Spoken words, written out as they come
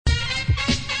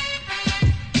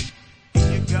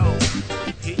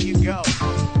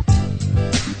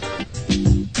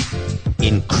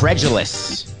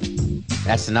Incredulous.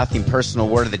 That's the nothing personal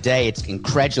word of the day. It's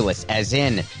incredulous, as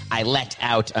in I let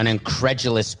out an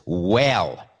incredulous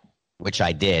wail, which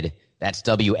I did. That's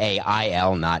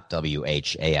W-A-I-L, not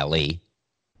W-H-A-L-E.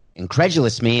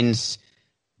 Incredulous means,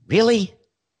 really?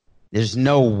 There's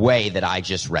no way that I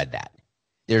just read that.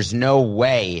 There's no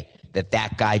way that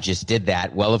that guy just did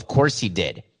that. Well, of course he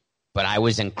did. But I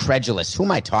was incredulous. Who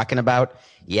am I talking about?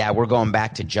 Yeah, we're going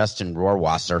back to Justin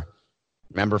Rohrwasser.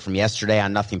 Remember from yesterday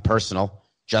on Nothing Personal,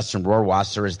 Justin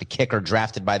Rohrwasser is the kicker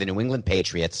drafted by the New England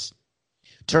Patriots.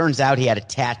 Turns out he had a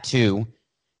tattoo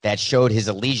that showed his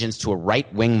allegiance to a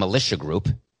right-wing militia group,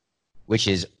 which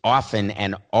is often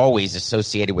and always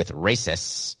associated with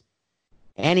racists.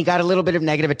 And he got a little bit of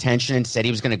negative attention and said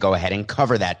he was going to go ahead and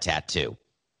cover that tattoo.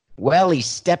 Well, he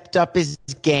stepped up his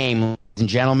game, ladies and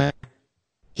gentlemen.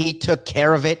 He took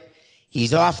care of it.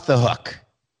 He's off the hook.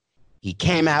 He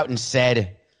came out and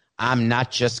said, I'm not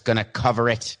just going to cover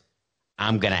it.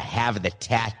 I'm going to have the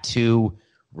tattoo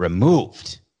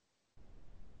removed.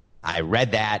 I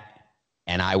read that,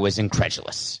 and I was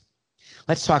incredulous.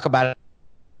 Let's talk about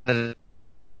it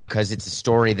because it's a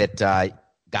story that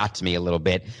got to me a little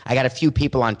bit. I got a few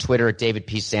people on Twitter at David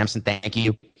P. Sampson. Thank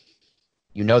you.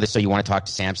 You know this, so you want to talk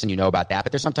to Sampson. You know about that.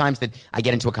 But there's sometimes that I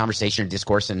get into a conversation or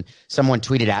discourse, and someone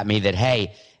tweeted at me that,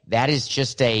 hey, that is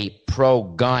just a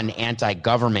pro-gun,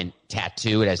 anti-government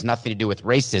tattoo. It has nothing to do with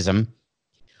racism.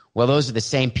 Well, those are the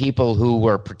same people who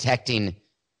were protecting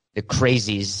the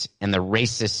crazies and the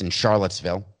racists in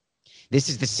Charlottesville. This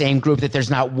is the same group that there's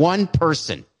not one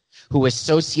person who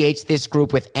associates this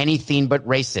group with anything but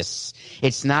racists.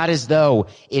 It's not as though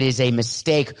it is a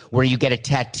mistake where you get a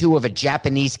tattoo of a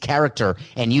Japanese character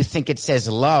and you think it says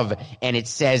love and it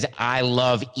says, I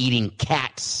love eating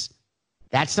cats.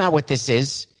 That's not what this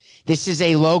is. This is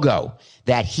a logo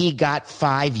that he got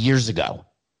 5 years ago.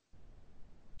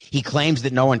 He claims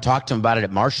that no one talked to him about it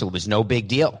at Marshall. It was no big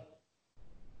deal.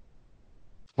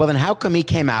 Well, then how come he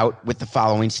came out with the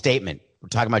following statement? We're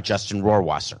talking about Justin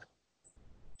Rohrwasser.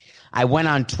 I went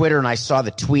on Twitter and I saw the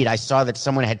tweet. I saw that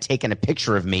someone had taken a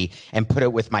picture of me and put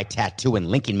it with my tattoo and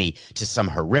linking me to some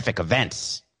horrific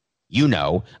events. You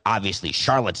know, obviously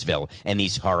Charlottesville and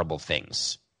these horrible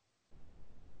things.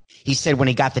 He said when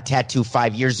he got the tattoo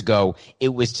 5 years ago, it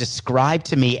was described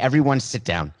to me, everyone sit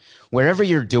down. Wherever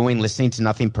you're listening to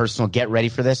Nothing Personal, get ready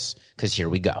for this, because here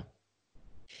we go.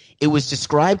 It was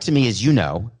described to me, as you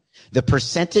know, the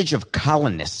percentage of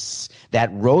colonists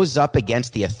that rose up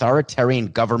against the authoritarian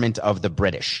government of the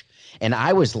British. And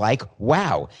I was like,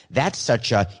 wow, that's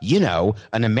such a,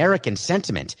 an American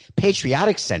sentiment,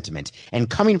 patriotic sentiment. And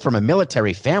coming from a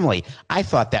military family, I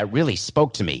thought that really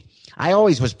spoke to me. I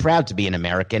always was proud to be an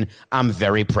American. I'm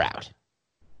very proud.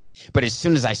 But as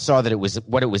soon as I saw that it was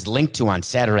what it was linked to on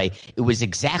Saturday, it was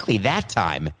exactly that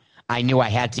time I knew I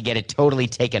had to get it totally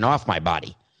taken off my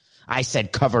body. I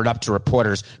said cover it up to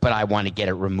reporters, but I want to get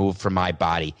it removed from my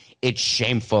body. It's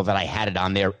shameful that I had it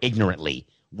on there ignorantly,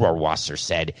 Rohrwasser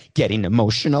said, getting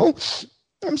emotional.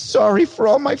 I'm sorry for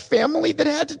all my family that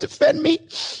had to defend me.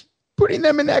 Putting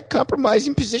them in that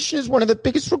compromising position is one of the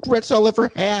biggest regrets I'll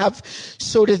ever have.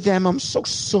 So to them, I'm so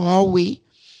sorry.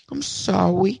 I'm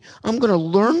sorry. I'm going to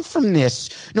learn from this.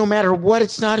 No matter what,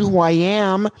 it's not who I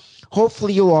am.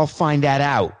 Hopefully you'll all find that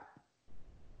out.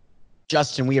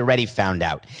 Justin, we already found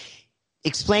out.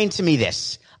 Explain to me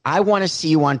this. I want to see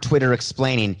you on Twitter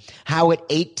explaining how at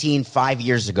 18, 5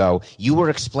 years ago, you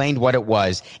were explained what it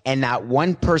was, and not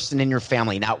one person in your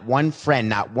family, not one friend,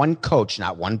 not one coach,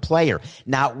 not one player,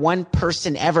 not one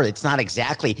person ever. It's not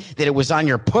exactly that it was on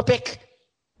your pupik.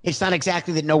 It's not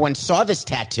exactly that no one saw this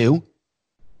tattoo.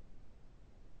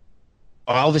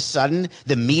 All of a sudden,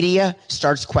 the media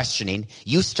starts questioning.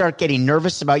 You start getting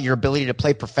nervous about your ability to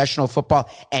play professional football,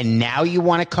 and now you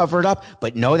want to cover it up,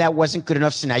 but no, that wasn't good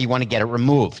enough, so now you want to get it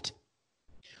removed.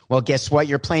 Well, guess what?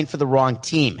 You're playing for the wrong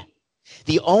team.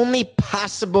 The only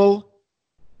possible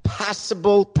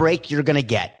break you're going to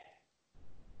get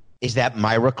is that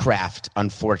Myra Kraft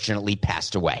unfortunately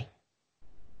passed away.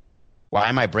 Why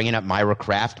am I bringing up Myra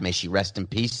Kraft? May she rest in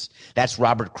peace. That's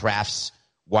Robert Kraft's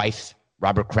wife.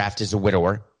 Robert Kraft is a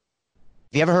widower. Have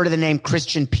you ever heard of the name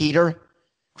Christian Peter?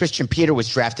 Christian Peter was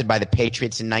drafted by the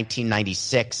Patriots in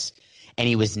 1996, and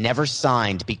he was never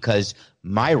signed because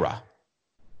Myra,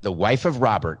 the wife of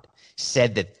Robert,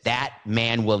 said that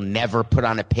man will never put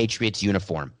on a Patriots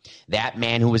uniform. That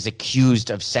man who was accused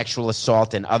of sexual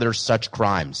assault and other such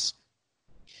crimes.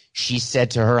 She said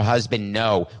to her husband,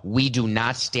 no, we do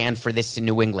not stand for this in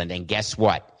New England. And guess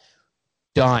what?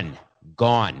 Done.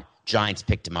 Gone. Giants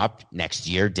picked him up next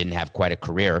year, didn't have quite a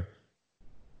career.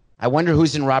 I wonder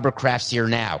who's in Robert Kraft's ear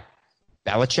now.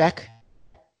 Belichick?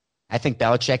 I think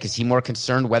Belichick, is he more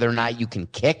concerned whether or not you can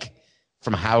kick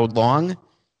from how long?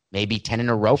 Maybe 10 in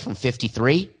a row from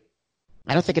 53?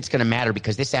 I don't think it's going to matter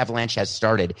because this avalanche has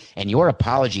started, and your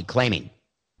apology claiming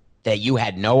that you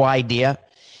had no idea,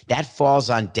 that falls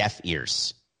on deaf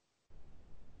ears.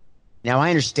 Now, I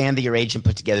understand that your agent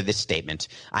put together this statement.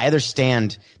 I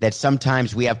understand that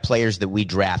sometimes we have players that we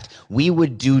draft. We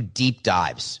would do deep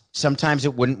dives. Sometimes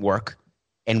it wouldn't work,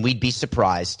 and we'd be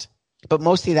surprised. But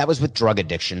mostly that was with drug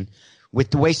addiction.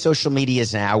 With the way social media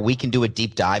is now, we can do a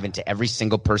deep dive into every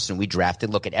single person we drafted,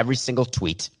 look at every single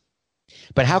tweet.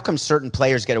 But how come certain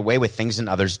players get away with things and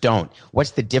others don't?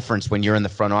 What's the difference when you're in the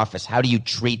front office? How do you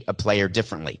treat a player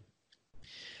differently?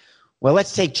 Well,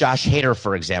 let's take Josh Hader,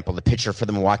 for example, the pitcher for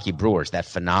the Milwaukee Brewers, that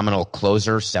phenomenal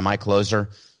closer, semi-closer,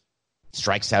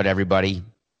 strikes out everybody.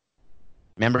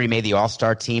 Remember, he made the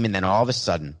All-Star team, and then all of a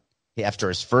sudden, after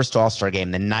his first All-Star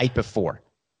game, the night before,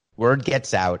 word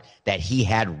gets out that he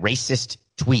had racist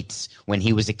tweets when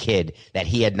he was a kid that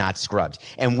he had not scrubbed.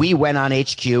 And we went on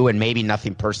HQ, and maybe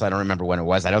Nothing Personal. I don't remember when it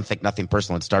was. I don't think Nothing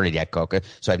Personal had started yet, Coca,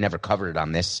 so I've never covered it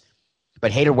on this.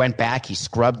 But Hader went back, he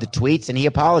scrubbed the tweets, and he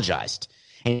apologized.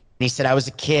 And he said, I was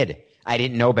a kid. I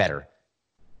didn't know better.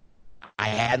 I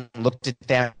hadn't looked at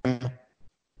them.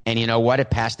 And you know what? It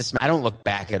passed this. I don't look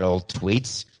back at old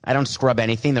tweets. I don't scrub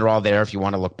anything. They're all there if you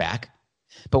want to look back.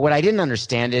 But what I didn't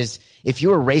understand is if you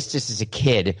were racist as a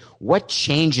kid, what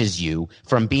changes you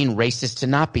from being racist to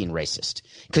not being racist?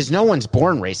 Because no one's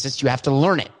born racist. You have to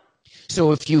learn it.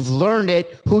 So if you've learned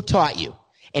it, who taught you?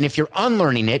 And if you're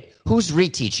unlearning it, who's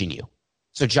reteaching you?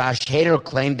 So Josh Hader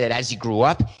claimed that as he grew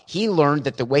up, he learned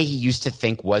that the way he used to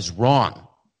think was wrong.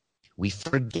 We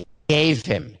forgave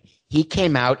him. He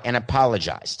came out and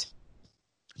apologized.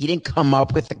 He didn't come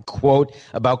up with a quote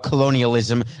about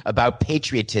colonialism, about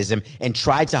patriotism, and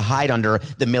tried to hide under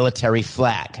the military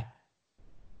flag.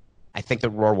 I think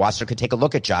that Rohrwasser could take a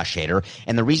look at Josh Hader,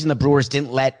 and the reason the Brewers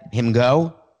didn't let him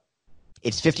go,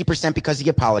 it's 50% because he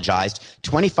apologized,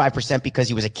 25% because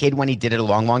he was a kid when he did it a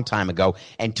long, long time ago,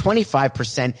 and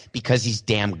 25% because he's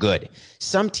damn good.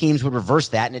 Some teams would reverse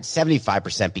that, and it's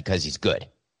 75% because he's good.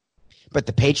 But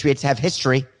the Patriots have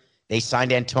history. They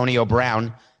signed Antonio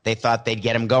Brown. They thought they'd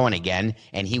get him going again,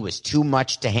 and he was too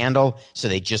much to handle, so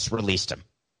they just released him.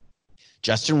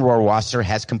 Justin Rohrwasser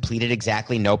has completed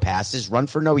exactly no passes, run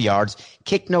for no yards,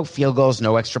 kicked no field goals,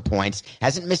 no extra points,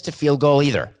 hasn't missed a field goal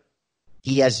either.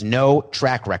 He has no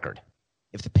track record.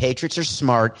 If the Patriots are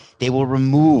smart, they will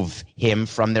remove him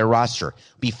from their roster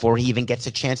before he even gets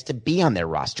a chance to be on their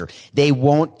roster. They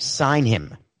won't sign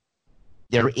him.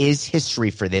 There is history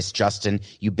for this, Justin.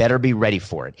 You better be ready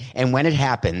for it. And when it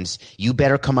happens, you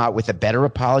better come out with a better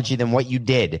apology than what you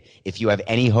did if you have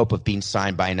any hope of being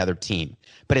signed by another team.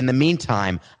 But in the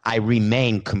meantime, I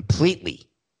remain completely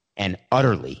and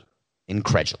utterly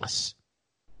incredulous.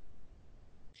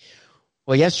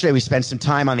 Well, yesterday we spent some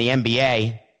time on the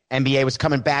NBA. NBA was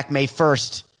coming back May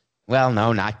 1st. Well,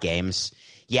 no, not games.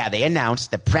 Yeah, they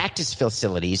announced that practice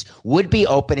facilities would be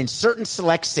open in certain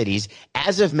select cities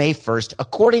as of May 1st,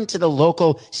 according to the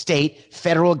local, state,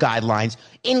 federal guidelines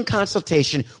in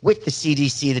consultation with the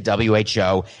CDC, the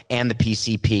WHO, and the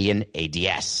PCP and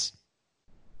ADS.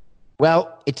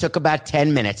 Well, it took about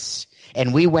 10 minutes,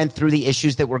 and we went through the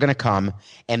issues that were going to come,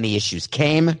 and the issues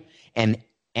came, and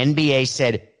NBA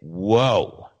said,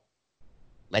 whoa,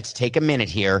 let's take a minute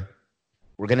here.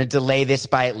 We're going to delay this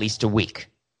by at least a week.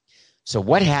 So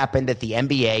what happened that the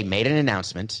NBA made an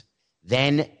announcement,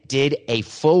 then did a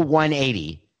full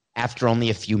 180 after only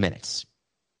a few minutes?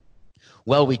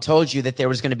 Well, we told you that there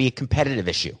was going to be a competitive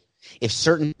issue. If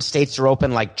certain states are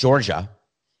open like Georgia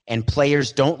and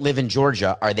players don't live in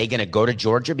Georgia, are they going to go to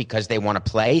Georgia because they want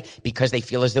to play, because they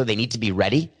feel as though they need to be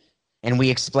ready? And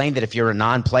we explained that if you're a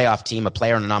non-playoff team, a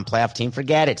player on a non-playoff team,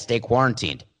 forget it, stay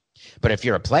quarantined. But if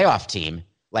you're a playoff team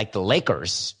like the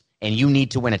Lakers and you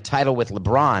need to win a title with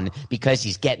LeBron because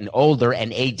he's getting older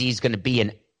and AD is going to be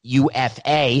an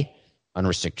UFA,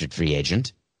 unrestricted free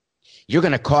agent, you're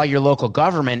going to call your local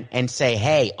government and say,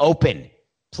 hey, open,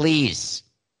 please.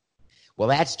 Well,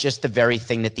 that's just the very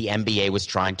thing that the NBA was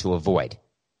trying to avoid.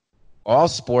 All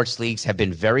sports leagues have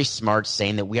been very smart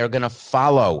saying that we are going to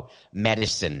follow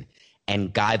medicine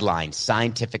and guidelines,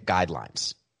 scientific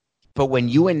guidelines. But when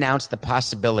you announce the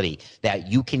possibility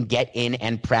that you can get in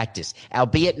and practice,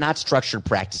 albeit not structured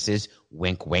practices,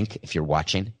 wink, wink, if you're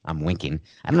watching, I'm winking.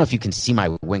 I don't know if you can see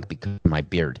my wink because of my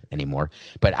beard anymore,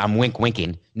 but I'm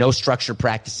winking. No structured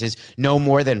practices, no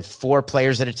more than 4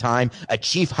 players at a time, a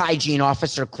chief hygiene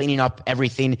officer cleaning up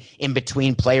everything in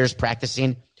between players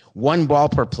practicing, 1 ball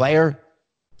per player,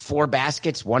 4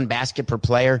 baskets, 1 basket per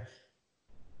player.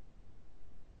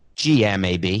 GM,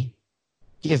 AB.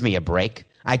 Give me a break.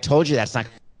 I told you that's not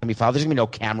going to be followed. There's going to be no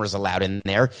cameras allowed in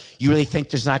there. You really think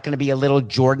there's not going to be a little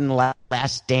Jordan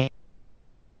last dance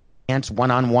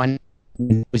one-on-one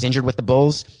who was injured with the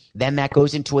Bulls? Then that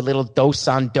goes into a little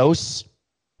dose-on-dose.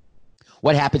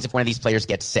 What happens if one of these players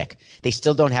gets sick? They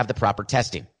still don't have the proper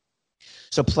testing.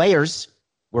 So players,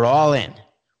 we're all in.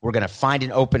 We're going to find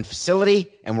an open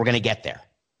facility, and we're going to get there.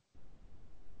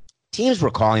 Teams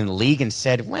were calling the league and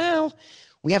said, well,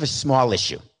 we have a small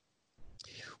issue.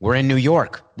 We're in New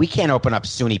York. We can't open up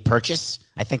SUNY Purchase.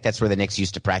 I think that's where the Knicks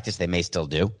used to practice. They may still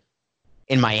do.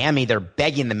 In Miami, they're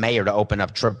begging the mayor to open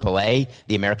up AAA,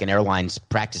 the American Airlines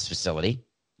practice facility,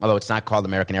 although it's not called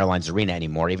American Airlines Arena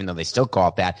anymore, even though they still call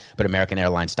it that, but American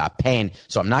Airlines stopped paying,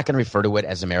 so I'm not going to refer to it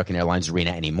as American Airlines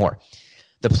Arena anymore.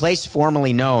 The place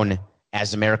formerly known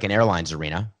as American Airlines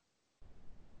Arena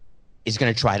is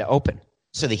going to try to open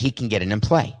so that he can get in and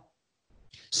play.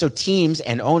 So teams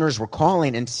and owners were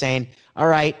calling and saying, all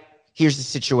right, here's the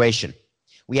situation.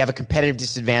 We have a competitive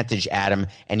disadvantage, Adam,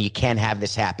 and you can't have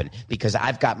this happen because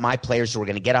I've got my players who are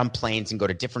going to get on planes and go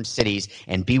to different cities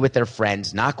and be with their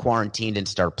friends, not quarantined, and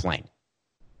start playing.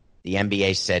 The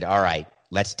NBA said, all right,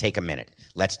 let's take a minute.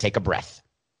 Let's take a breath.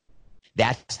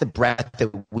 That's the breath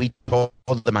that we told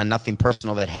them on Nothing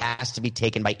Personal that has to be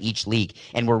taken by each league.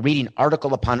 And we're reading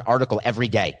article upon article every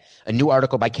day. A new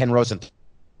article by Ken Rosenthal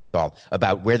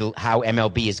about how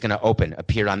MLB is going to open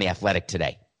appeared on The Athletic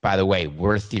today. By the way,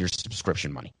 worth your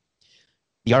subscription money.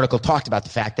 The article talked about the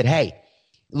fact that, hey,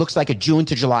 it looks like a June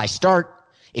to July start.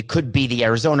 It could be the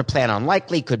Arizona plan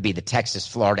unlikely. It could be the Texas,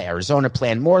 Florida, Arizona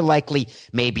plan more likely.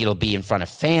 Maybe it'll be in front of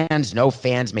fans, no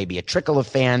fans, maybe a trickle of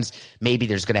fans. Maybe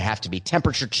there's going to have to be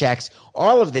temperature checks.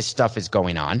 All of this stuff is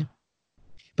going on.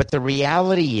 But the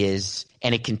reality is,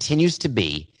 and it continues to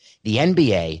be, the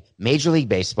NBA, Major League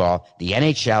Baseball, the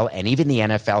NHL, and even the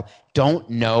NFL don't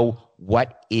know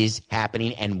what is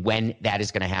happening and when that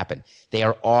is going to happen. They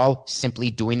are all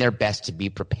simply doing their best to be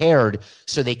prepared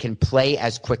so they can play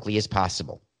as quickly as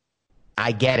possible.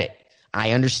 I get it.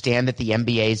 I understand that the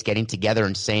NBA is getting together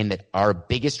and saying that our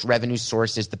biggest revenue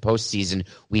source is the postseason.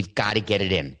 We've got to get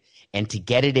it in. And to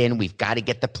get it in, we've got to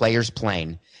get the players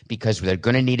playing because they're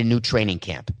going to need a new training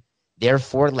camp.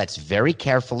 Therefore, let's very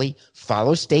carefully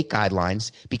follow state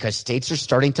guidelines because states are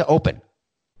starting to open.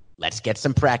 Let's get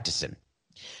some practice in.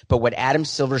 But what Adam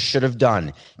Silver should have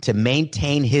done to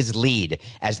maintain his lead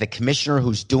as the commissioner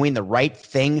who's doing the right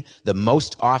thing the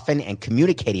most often and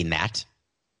communicating that,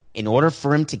 in order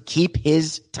for him to keep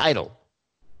his title,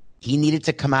 he needed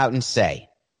to come out and say,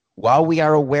 while we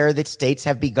are aware that states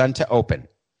have begun to open,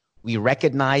 we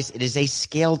recognize it is a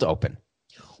scaled open.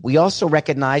 We also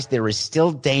recognize there is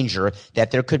still danger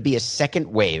that there could be a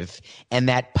second wave and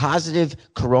that positive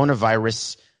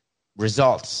coronavirus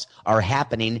results are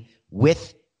happening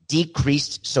with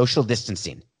decreased social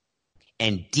distancing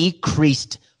and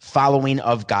decreased following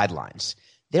of guidelines.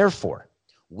 Therefore,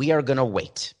 we are going to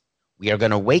wait. We are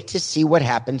going to wait to see what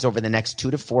happens over the next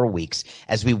 2 to 4 weeks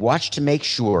as we watch to make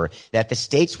sure that the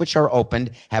states which are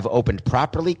opened have opened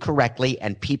properly, correctly,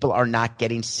 and people are not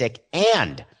getting sick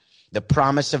and the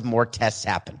promise of more tests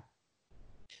happen.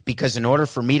 Because in order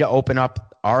for me to open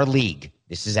up our league,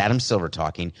 this is Adam Silver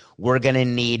talking, we're going to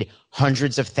need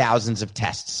hundreds of thousands of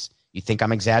tests. You think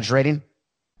I'm exaggerating?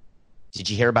 Did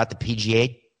you hear about the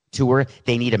PGA Tour?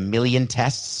 They need 1 million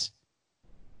tests.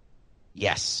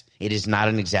 Yes, it is not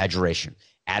an exaggeration.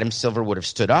 Adam Silver would have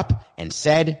stood up and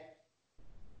said,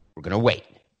 we're going to wait.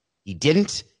 He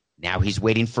didn't. Now he's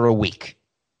waiting for a week.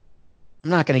 I'm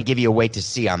not going to give you a wait to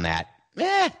see on that.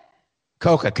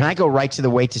 Coca, can I go right to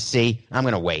the wait to see? I'm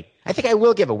going to wait. I think I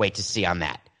will give a wait to see on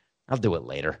that. I'll do it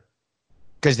later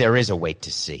because there is a wait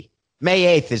to see.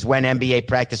 May 8th is when NBA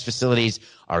practice facilities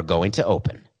are going to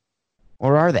open.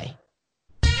 Or are they?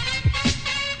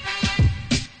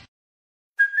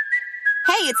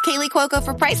 Hey, it's Kaylee Cuoco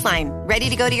for Priceline. Ready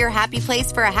to go to your happy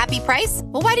place for a happy price?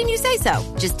 Well, why didn't you say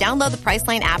so? Just download the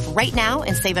Priceline app right now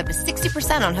and save up to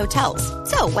 60% on hotels.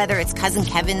 So whether it's Cousin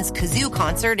Kevin's Kazoo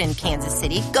Concert in Kansas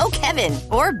City, go Kevin,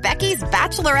 or Becky's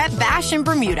Bachelorette Bash in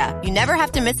Bermuda, you never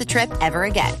have to miss a trip ever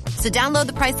again. So download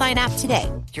the Priceline app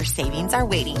today. Your savings are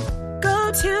waiting.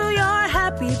 Go to your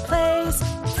happy place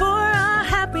for a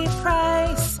happy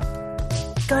price.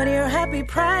 Go to your happy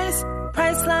price,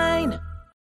 Priceline.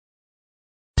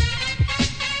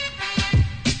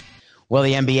 Well,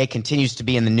 the NBA continues to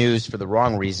be in the news for the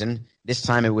wrong reason. This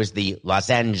time it was the Los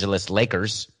Angeles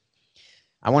Lakers.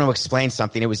 I want to explain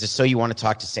something. It was just so you want to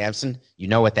talk to Samson. You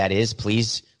know what that is.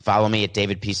 Please follow me at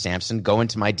David P. Samson. Go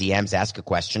into my DMs, ask a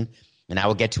question, and I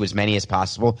will get to as many as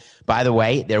possible. By the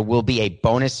way, there will be a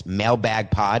bonus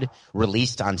mailbag pod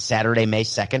released on Saturday, May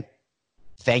 2nd.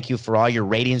 Thank you for all your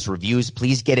ratings, reviews.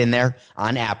 Please get in there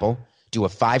on Apple, do a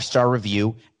 5-star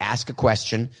review, ask a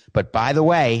question. But by the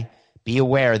way, be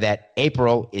aware that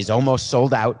April is almost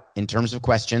sold out in terms of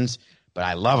questions, but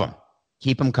I love them.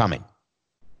 Keep them coming.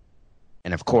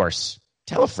 And of course,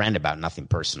 tell a friend about Nothing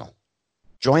Personal.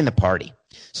 Join the party.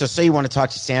 So Say You Want to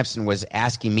Talk to Samson was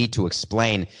asking me to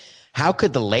explain how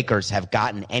could the Lakers have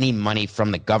gotten any money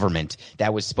from the government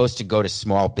that was supposed to go to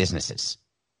small businesses,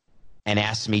 and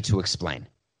asked me to explain.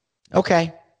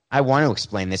 Okay, I want to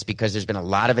explain this because there's been a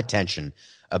lot of attention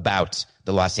about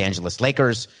the Los Angeles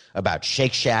Lakers, about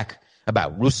Shake Shack,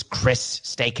 about Ruth's Chris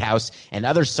Steakhouse, and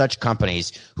other such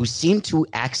companies who seem to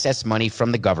access money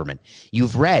from the government.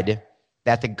 You've read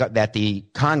that the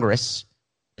Congress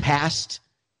passed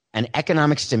an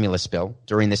economic stimulus bill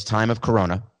during this time of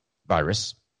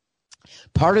coronavirus.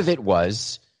 Part of it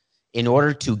was in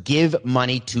order to give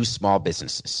money to small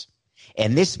businesses.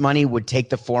 And this money would take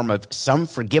the form of some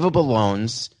forgivable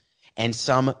loans and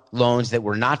some loans that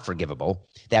were not forgivable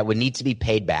that would need to be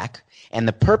paid back. And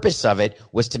the purpose of it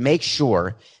was to make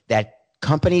sure that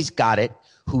companies got it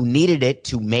who needed it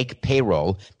to make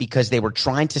payroll because they were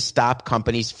trying to stop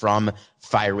companies from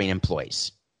firing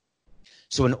employees.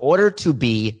 So in order to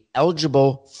be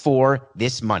eligible for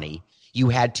this money, you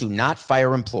had to not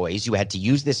fire employees. You had to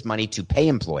use this money to pay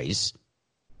employees.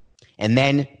 And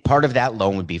then part of that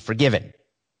loan would be forgiven.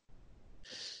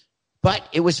 But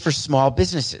it was for small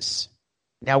businesses.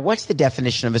 Now, what's the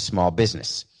definition of a small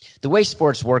business? The way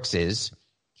sports works is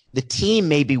the team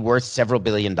may be worth several $1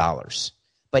 billion,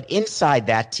 but inside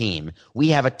that team, we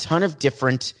have a ton of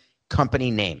different company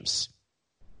names.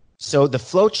 So the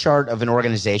flow chart of an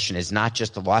organization is not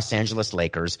just the Los Angeles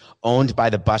Lakers, owned by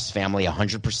the Buss family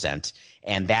 100%,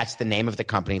 and that's the name of the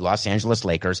company, Los Angeles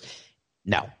Lakers.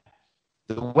 No.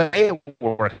 The way it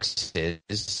works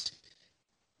is,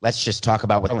 let's just talk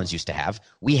about what Marlins used to have.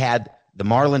 We had the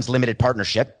Marlins Limited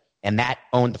Partnership, and that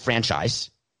owned the franchise,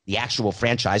 the actual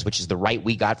franchise, which is the right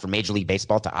we got from Major League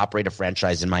Baseball to operate a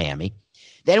franchise in Miami.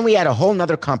 Then we had a whole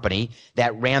nother company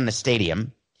that ran the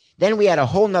stadium. Then we had a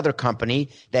whole nother company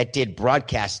that did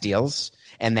broadcast deals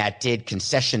and that did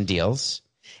concession deals.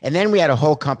 And then we had a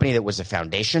whole company that was a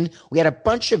foundation. We had a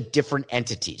bunch of different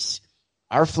entities.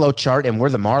 Our flow chart, and we're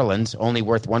the Marlins, only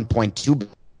worth $1.2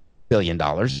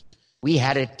 billion. We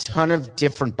had a ton of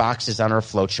different boxes on our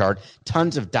flow chart,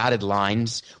 tons of dotted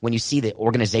lines. When you see the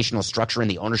organizational structure and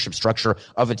the ownership structure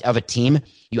of a team,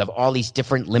 you have all these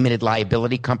different limited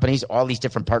liability companies, all these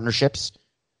different partnerships.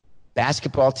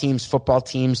 Basketball teams, football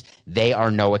teams, they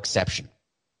are no exception.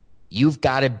 You've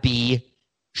got to be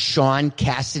Sean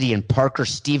Cassidy and Parker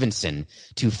Stevenson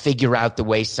to figure out the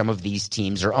way some of these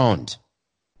teams are owned.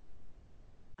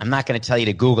 I'm not going to tell you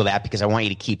to Google that because I want you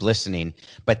to keep listening,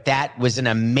 but that was an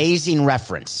amazing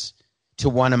reference to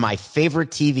one of my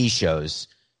favorite TV shows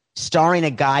starring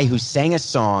a guy who sang a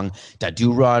song,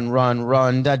 da-do run, run,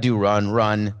 run, da-do run,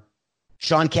 run.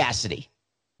 Sean Cassidy,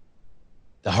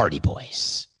 The Hardy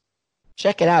Boys.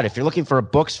 Check it out. If you're looking for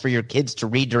books for your kids to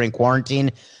read during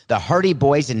quarantine, The Hardy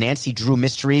Boys and Nancy Drew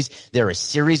Mysteries, they're a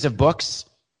series of books,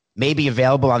 maybe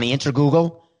available on the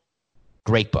Intergoogle.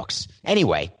 Great books.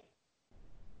 Anyway,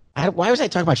 why was I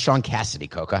talking about Sean Cassidy,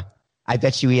 Coca? I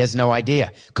bet you he has no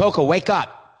idea. Coca, wake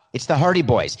up. It's the Hardy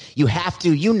Boys. You have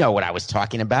to, you know what I was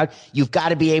talking about. You've got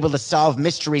to be able to solve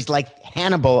mysteries like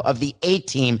Hannibal of the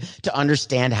A-Team to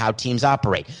understand how teams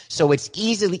operate. So it's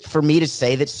easy for me to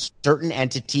say that certain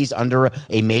entities under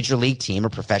a major league team or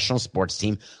professional sports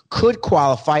team could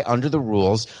qualify under the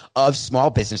rules of small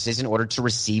businesses in order to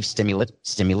receive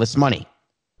stimulus money.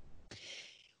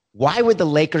 Why would the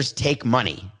Lakers take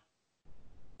money?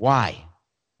 Why?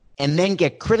 And then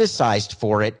get criticized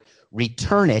for it,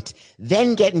 return it,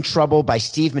 then get in trouble by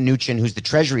Steve Mnuchin, who's the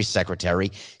Treasury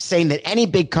Secretary, saying that any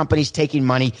big company's taking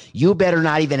money, you better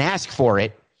not even ask for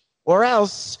it, or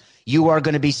else you are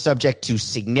going to be subject to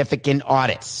significant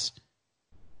audits.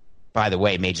 By the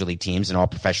way, major league teams and all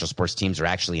professional sports teams are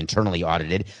actually internally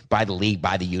audited by the league,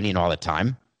 by the union all the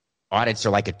time. Audits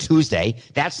are like a Tuesday.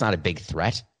 That's not a big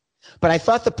threat. But I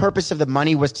thought the purpose of the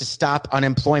money was to stop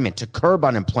unemployment, to curb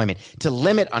unemployment, to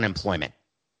limit unemployment.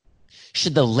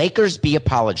 Should the Lakers be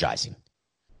apologizing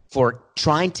for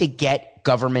trying to get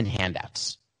government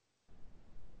handouts?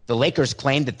 The Lakers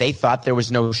claimed that they thought there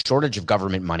was no shortage of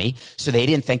government money, so they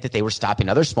didn't think that they were stopping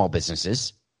other small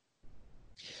businesses.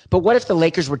 But what if the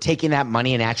Lakers were taking that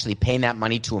money and actually paying that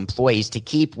money to employees to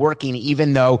keep working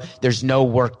even though there's no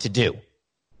work to do?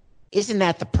 Isn't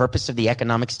that the purpose of the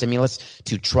economic stimulus,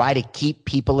 to try to keep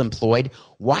people employed?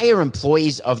 Why are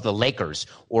employees of the Lakers,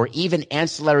 or even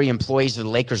ancillary employees of the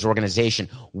Lakers organization,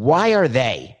 why are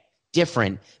they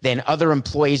different than other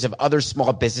employees of other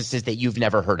small businesses that you've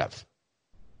never heard of?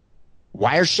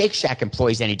 Why are Shake Shack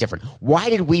employees any different? Why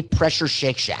did we pressure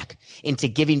Shake Shack into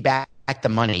giving back the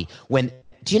money when,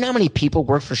 do you know how many people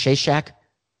work for Shake Shack?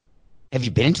 Have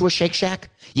you been into a Shake Shack?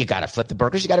 You got to flip the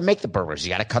burgers. You got to make the burgers.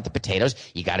 You got to cut the potatoes.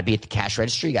 You got to be at the cash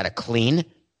register. You got to clean.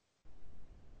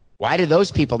 Why do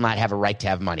those people not have a right to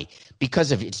have money?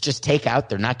 Because of it's just takeout.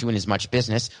 They're not doing as much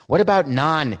business. What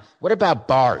about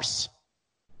bars?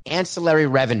 Ancillary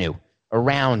revenue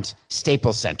around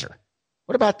Staples Center.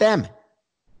 What about them?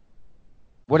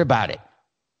 What about it?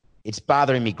 It's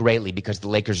bothering me greatly because the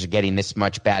Lakers are getting this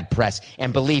much bad press.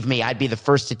 And believe me, I'd be the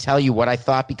first to tell you what I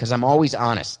thought because I'm always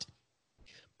honest.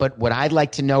 But what I'd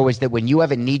like to know is that when you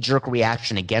have a knee-jerk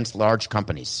reaction against large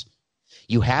companies,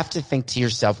 you have to think to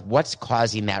yourself, what's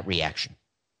causing that reaction?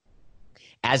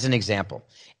 As an example,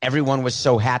 everyone was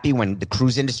so happy when the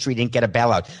cruise industry didn't get a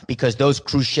bailout because those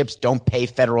cruise ships don't pay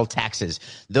federal taxes.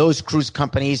 Those cruise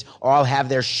companies all have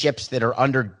their ships that are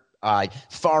under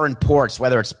foreign ports,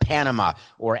 whether it's Panama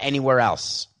or anywhere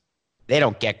else. They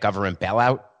don't get government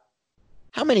bailout.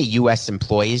 How many U.S.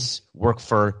 employees work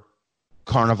for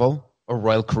Carnival or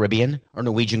Royal Caribbean or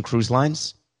Norwegian Cruise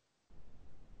Lines?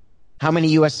 How many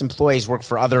U.S. employees work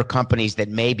for other companies that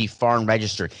may be foreign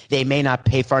registered? They may not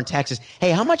pay foreign taxes.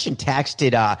 Hey, how much in tax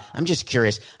did, I'm just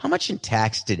curious, how much in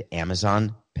tax did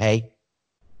Amazon pay?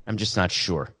 I'm just not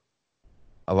sure.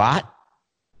 A lot?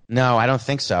 No, I don't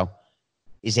think so.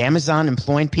 Is Amazon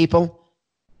employing people?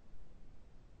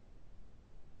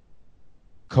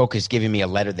 Coke is giving me a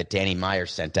letter that Danny Meyer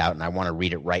sent out, and I want to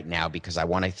read it right now because I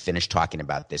want to finish talking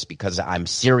about this because I'm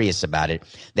serious about it,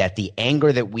 that the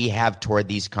anger that we have toward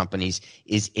these companies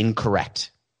is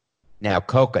incorrect. Now,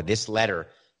 Coca, this letter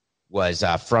was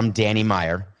from Danny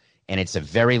Meyer, and it's a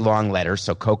very long letter,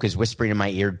 so Coke is whispering in my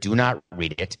ear, do not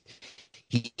read it.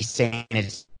 He's saying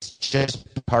it's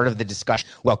just part of the discussion.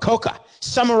 Well, Coca,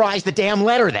 summarize the damn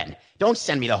letter then. Don't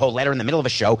send me the whole letter in the middle of a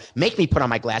show. Make me put on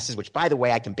my glasses, which, by the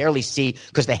way, I can barely see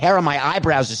because the hair on my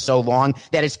eyebrows is so long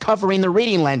that it's covering the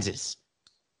reading lenses.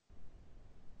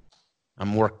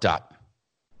 I'm worked up.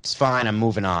 It's fine. I'm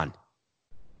moving on.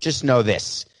 Just know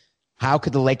this. How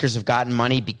could the Lakers have gotten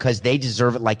money? Because they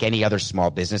deserve it like any other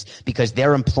small business, because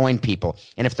they're employing people.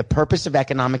 And if the purpose of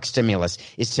economic stimulus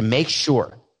is to make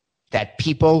sure that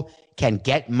people can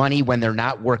get money when they're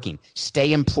not working,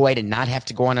 stay employed and not have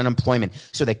to go on unemployment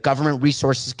so that government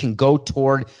resources can go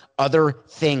toward other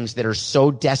things that are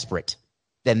so desperate,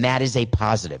 then that is a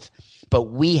positive. But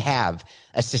we have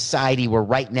a society where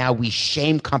right now we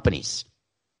shame companies.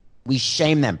 We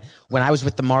shame them. When I was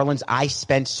with the Marlins, I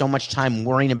spent so much time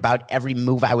worrying about every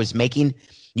move I was making.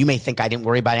 You may think I didn't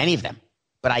worry about any of them,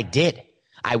 but I did.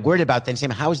 I worried about them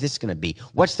saying, how is this going to be?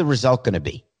 What's the result going to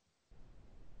be?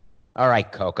 All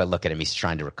right, Coca, look at him. He's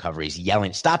trying to recover. He's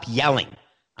yelling. Stop yelling.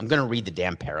 I'm going to read the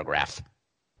damn paragraph.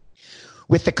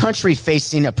 With the country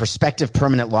facing a prospective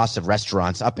permanent loss of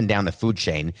restaurants up and down the food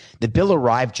chain, the bill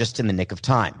arrived just in the nick of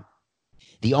time.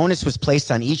 The onus was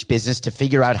placed on each business to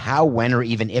figure out how, when, or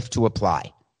even if to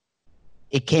apply.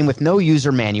 It came with no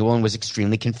user manual and was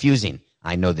extremely confusing.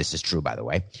 I know this is true, by the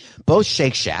way. Both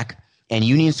Shake Shack and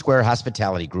Union Square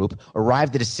Hospitality Group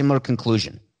arrived at a similar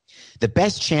conclusion. The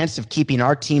best chance of keeping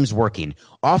our teams working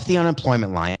off the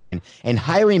unemployment line and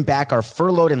hiring back our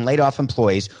furloughed and laid off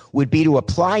employees would be to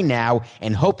apply now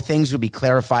and hope things will be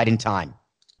clarified in time.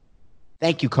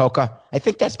 Thank you, Coca. I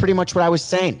think that's pretty much what I was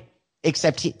saying,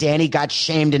 except Danny got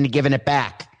shamed into giving it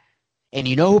back. And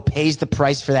you know who pays the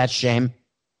price for that shame?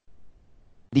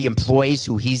 The employees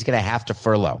who he's going to have to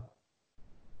furlough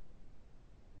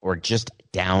or just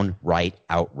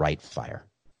outright fire.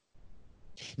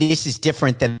 This is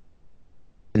different than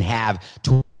have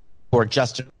toward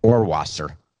Justin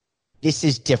Orwasser. This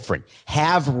is different.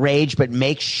 Have rage, but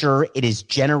make sure it is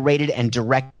generated and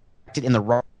directed in the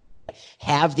right.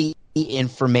 Have the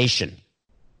information.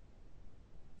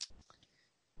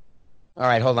 All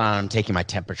right, hold on. I'm taking my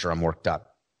temperature. I'm worked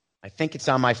up. I think it's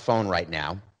on my phone right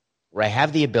now, where I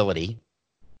have the ability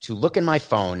to look in my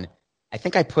phone. I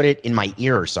think I put it in my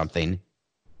ear or something,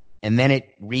 and then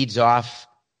it reads off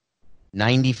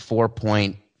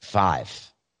 94.5.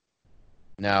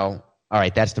 No. All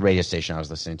right, that's the radio station I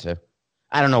was listening to.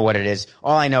 I don't know what it is.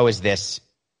 All I know is this.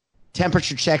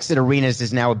 Temperature checks at arenas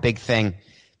is now a big thing.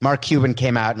 Mark Cuban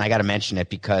came out, and I got to mention it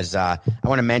because I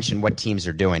want to mention what teams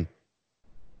are doing.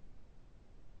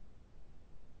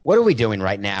 What are we doing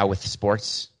right now with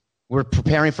sports? We're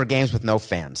preparing for games with no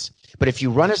fans. But if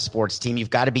you run a sports team, you've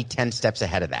got to be 10 steps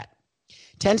ahead of that.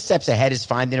 10 steps ahead is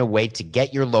finding a way to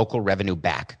get your local revenue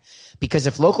back. Because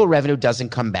if local revenue doesn't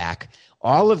come back,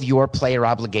 all of your player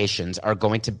obligations are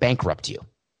going to bankrupt you.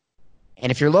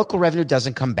 And if your local revenue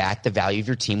doesn't come back, the value of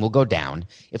your team will go down.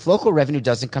 If local revenue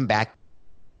doesn't come back,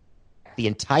 the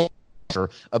entire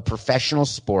of professional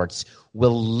sports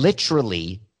will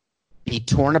literally be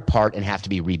torn apart and have to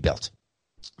be rebuilt.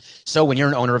 So when you're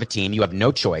an owner of a team, you have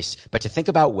no choice but to think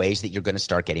about ways that you're going to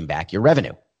start getting back your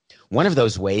revenue. One of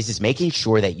those ways is making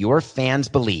sure that your fans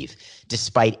believe,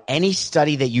 despite any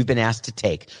study that you've been asked to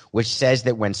take, which says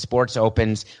that when sports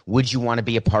opens, would you want to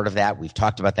be a part of that? We've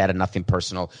talked about that in Nothing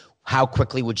Personal. How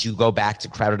quickly would you go back to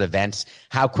crowded events?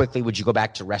 How quickly would you go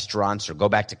back to restaurants or go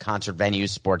back to concert venues,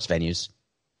 sports venues?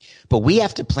 But we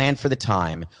have to plan for the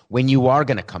time when you are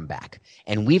going to come back.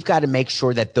 And we've got to make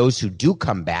sure that those who do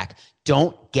come back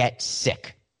don't get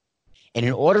sick. And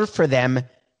in order for them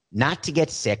not to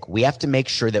get sick, we have to make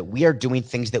sure that we are doing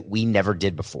things that we never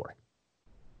did before.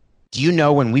 Do you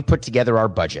know when we put together our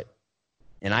budget,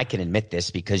 and I can admit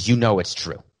this because you know it's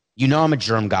true. You know I'm a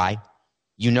germ guy.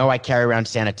 You know I carry around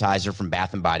sanitizer from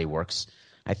Bath & Body Works.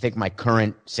 I think my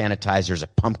current sanitizer is a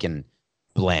pumpkin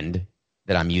blend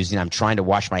that I'm using. I'm trying to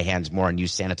wash my hands more and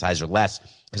use sanitizer less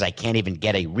because I can't even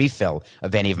get a refill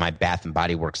of any of my Bath &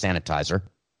 Body Works sanitizer.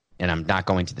 And I'm not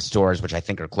going to the stores, which I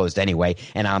think are closed anyway.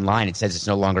 And online, it says it's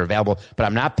no longer available. But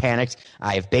I'm not panicked.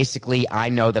 I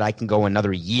know that I can go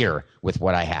another year with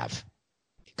what I have.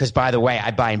 Because, by the way, I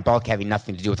buy in bulk having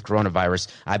nothing to do with coronavirus.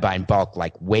 I buy in bulk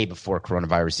like way before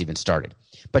coronavirus even started.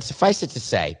 But suffice it to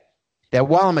say that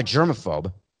while I'm a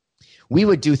germaphobe, we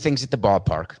would do things at the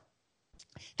ballpark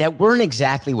that weren't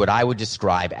exactly what I would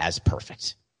describe as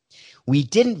perfect. We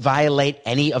didn't violate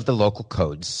any of the local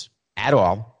codes at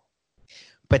all,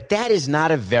 but that is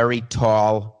not a very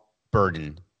tall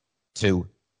burden to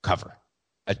cover.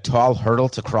 A tall hurdle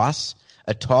to cross,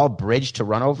 a tall bridge to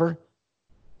run over.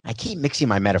 I keep mixing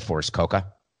my metaphors,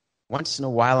 Coca. Once in a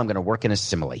while, I'm going to work in a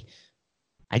simile.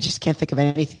 I just can't think of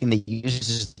anything that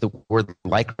uses the word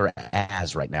like or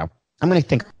as right now. I'm going to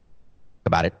think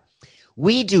about it.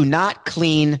 We do not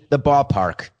clean the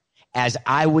ballpark as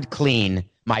I would clean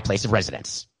my place of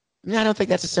residence. I don't think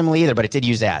that's a simile either, but it did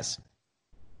use as.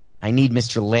 I need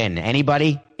Mr. Lynn.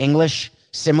 Anybody? English?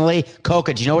 Simile?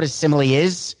 Coca, do you know what a simile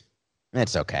is?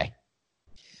 That's okay.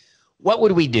 What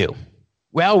would we do?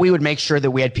 Well, we would make sure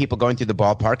that we had people going through the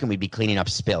ballpark and we'd be cleaning up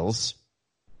spills.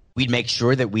 We'd make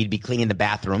sure that we'd be cleaning the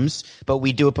bathrooms, but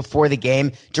we'd do it before the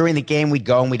game. During the game, we'd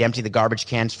go and we'd empty the garbage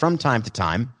cans from time to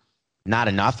time. Not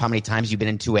enough. How many times have you been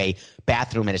into a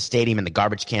bathroom at a stadium and the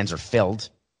garbage cans are filled?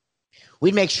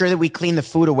 We'd make sure that we clean the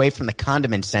food away from the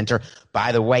condiment center.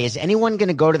 By the way, is anyone going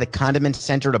to go to the condiment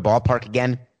center at a ballpark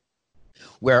again?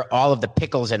 Where all of the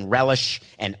pickles and relish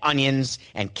and onions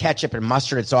and ketchup and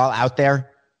mustard, it's all out there?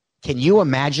 Can you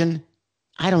imagine?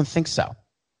 I don't think so.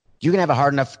 You're going to have a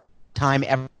hard enough time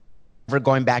ever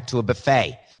going back to a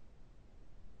buffet.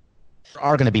 There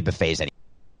are going to be buffets anyway.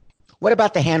 What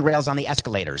about the handrails on the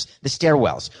escalators, the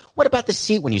stairwells? What about the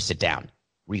seat when you sit down?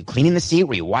 Were you cleaning the seat?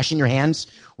 Were you washing your hands?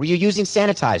 Were you using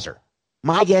sanitizer?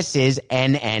 My guess is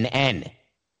N.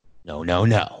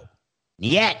 No.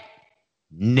 Yet.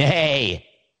 Nay.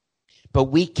 But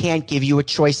we can't give you a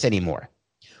choice anymore.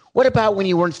 What about when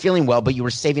you weren't feeling well, but you were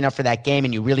saving up for that game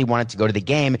and you really wanted to go to the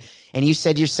game and you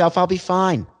said to yourself, I'll be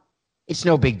fine. It's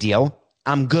no big deal.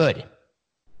 I'm good.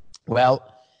 Well,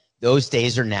 those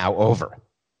days are now over.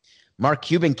 Mark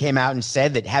Cuban came out and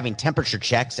said that having temperature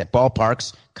checks at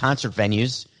ballparks, concert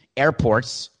venues,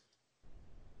 airports,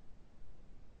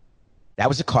 that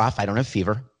was a cough. I don't have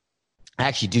fever. I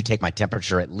actually do take my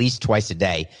temperature at least twice a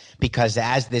day because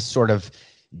as this sort of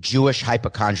Jewish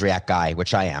hypochondriac guy,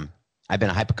 which I am, I've been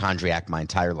a hypochondriac my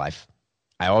entire life.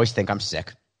 I always think I'm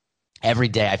sick. Every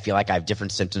day I feel like I have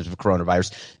different symptoms of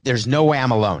coronavirus. There's no way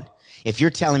I'm alone. If you're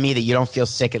telling me that you don't feel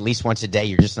sick at least once a day,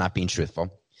 you're just not being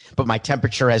truthful. But my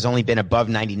temperature has only been above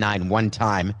 99 one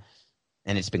time,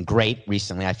 and it's been great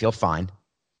recently. I feel fine.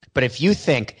 But if you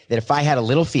think that if I had a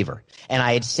little fever and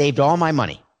I had saved all my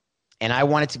money and I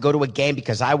wanted to go to a game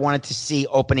because I wanted to see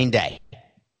opening day,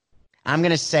 I'm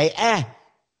going to say,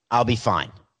 I'll be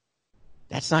fine.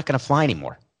 That's not going to fly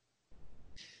anymore.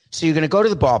 So you're going to go to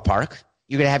the ballpark.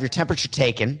 You're going to have your temperature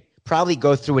taken, probably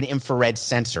go through an infrared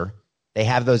sensor. They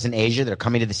have those in Asia that are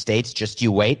coming to the States. Just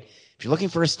you wait. If you're looking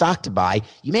for a stock to buy,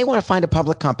 you may want to find a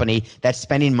public company that's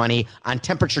spending money on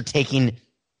temperature-taking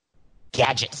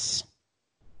gadgets.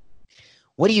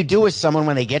 What do you do with someone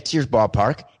when they get to your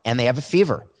ballpark and they have a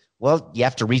fever? Well, you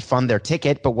have to refund their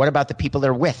ticket, but what about the people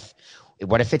they're with?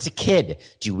 What if it's a kid?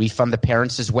 Do you refund the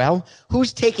parents as well?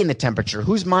 Who's taking the temperature?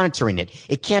 Who's monitoring it?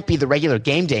 It can't be the regular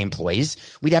game day employees.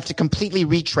 We'd have to completely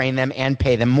retrain them and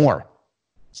pay them more.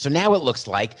 So now it looks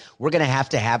like we're going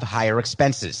to have higher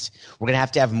expenses. We're going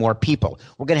to have more people.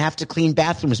 We're going to have to clean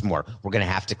bathrooms more. We're going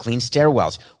to have to clean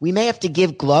stairwells. We may have to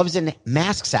give gloves and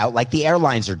masks out like the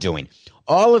airlines are doing.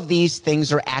 All of these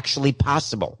things are actually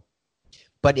possible.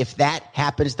 But if that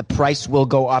happens, the price will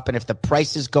go up. And if the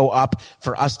prices go up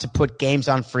for us to put games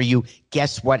on for you,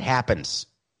 guess what happens?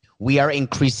 We are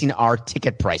increasing our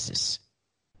ticket prices.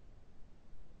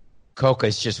 Coca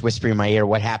is just whispering in my ear,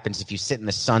 what happens if you sit in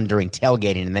the sun during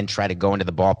tailgating and then try to go into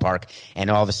the ballpark and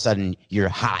all of a sudden you're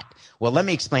hot? Well, let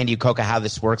me explain to you, Coca, how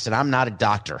this works. And I'm not a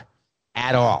doctor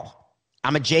at all.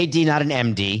 I'm a JD, not an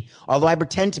MD, although I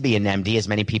pretend to be an MD, as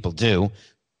many people do.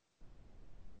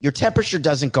 Your temperature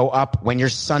doesn't go up when you're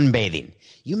sunbathing.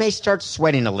 You may start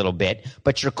sweating a little bit,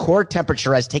 but your core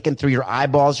temperature has taken through your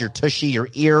eyeballs, your tushy, your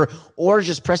ear, or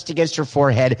just pressed against your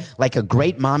forehead like a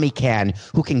great mommy can,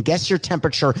 who can guess your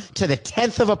temperature to the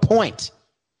 10th of a point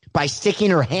by sticking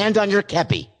her hand on your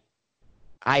kepi.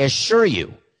 I assure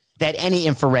you that any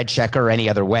infrared checker or any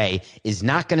other way is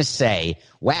not going to say,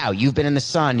 wow, you've been in the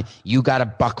sun, you got a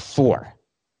 $1.04.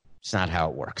 It's not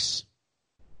how it works.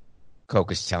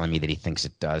 Coca's telling me that he thinks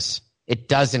it does. It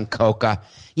doesn't, Coca.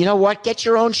 You know what? Get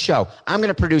your own show. I'm going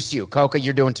to produce you. Coca,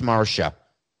 you're doing tomorrow's show.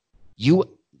 You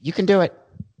can do it.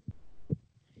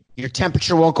 Your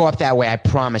temperature won't go up that way, I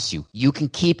promise you. You can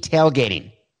keep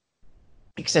tailgating.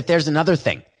 Except there's another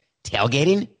thing.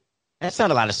 Tailgating? That's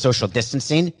not a lot of social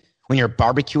distancing when you're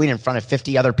barbecuing in front of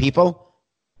 50 other people,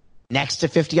 next to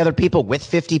 50 other people, with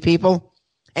 50 people.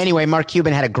 Anyway, Mark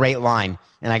Cuban had a great line,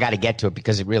 and I got to get to it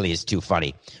because it really is too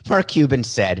funny. Mark Cuban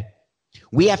said,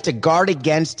 we have to guard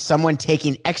against someone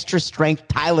taking extra strength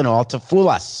Tylenol to fool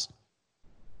us.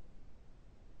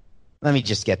 Let me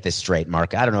just get this straight,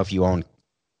 Mark. I don't know if you own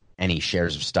any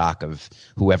shares of stock of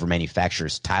whoever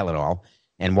manufactures Tylenol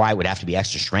and why it would have to be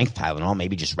extra strength Tylenol.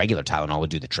 Maybe just regular Tylenol would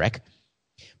do the trick.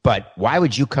 But why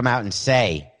would you come out and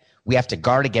say we have to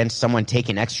guard against someone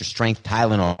taking extra strength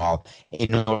Tylenol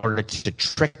in order to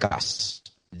trick us?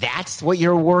 That's what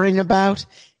you're worrying about?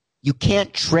 You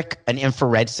can't trick an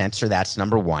infrared sensor. That's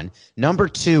number one. Number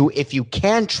two, if you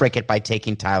can trick it by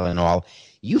taking Tylenol,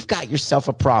 you've got yourself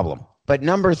a problem. But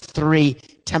number three,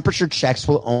 temperature checks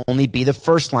will only be the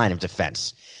first line of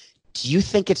defense. Do you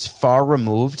think it's far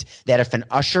removed that if an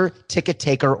usher, ticket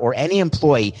taker, or any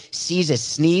employee sees a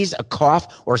sneeze, a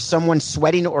cough, or someone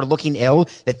sweating or looking ill,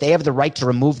 that they have the right to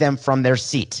remove them from their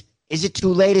seat? Is it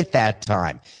too late at that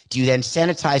time? Do you then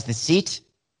sanitize the seat?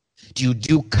 Do you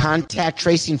do contact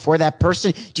tracing for that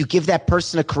person? Do you give that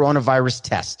person a coronavirus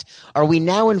test? Are we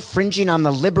now infringing on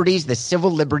the liberties, the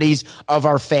civil liberties of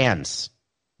our fans?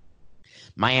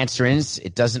 My answer is,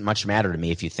 it doesn't much matter to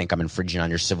me if you think I'm infringing on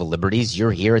your civil liberties.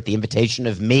 You're here at the invitation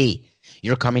of me.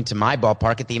 You're coming to my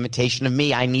ballpark at the invitation of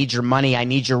me. I need your money. I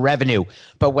need your revenue.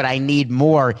 But what I need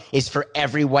more is for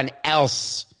everyone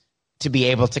else to be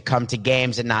able to come to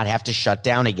games and not have to shut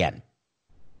down again.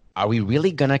 Are we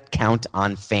really going to count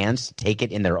on fans to take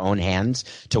it in their own hands,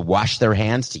 to wash their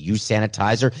hands, to use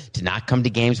sanitizer, to not come to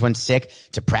games when sick,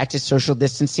 to practice social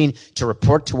distancing, to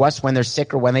report to us when they're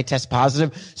sick or when they test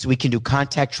positive so we can do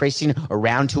contact tracing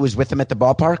around who is with them at the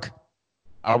ballpark?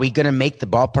 Are we going to make the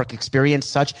ballpark experience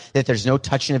such that there's no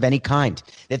touching of any kind,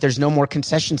 that there's no more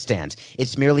concession stands?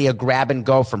 It's merely a grab and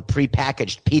go from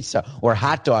prepackaged pizza or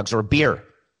hot dogs or beer?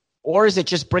 Or is it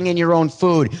just bring in your own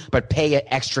food but pay an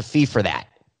extra fee for that?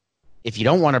 If you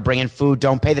don't want to bring in food,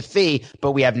 don't pay the fee,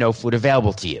 but we have no food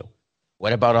available to you.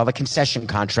 What about all the concession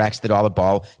contracts that all the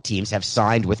ball teams have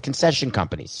signed with concession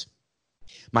companies?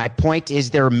 My point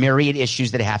is there are myriad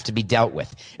issues that have to be dealt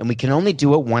with, and we can only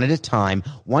do it one at a time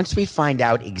once we find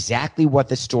out exactly what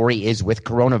the story is with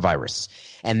coronavirus.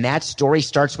 And that story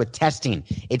starts with testing.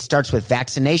 It starts with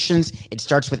vaccinations. It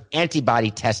starts with antibody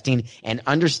testing and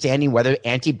understanding whether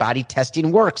antibody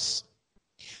testing works.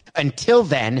 Until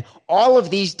then, all of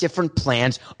these different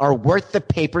plans are worth the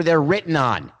paper they're written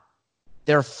on.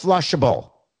 They're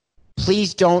flushable.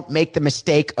 Please don't make the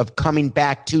mistake of coming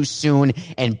back too soon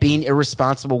and being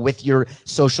irresponsible with your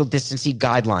social distancing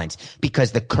guidelines,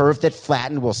 because the curve that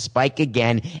flattened will spike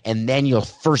again, and then you'll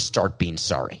first start being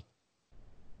sorry.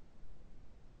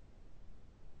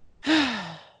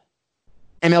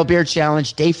 ML Beer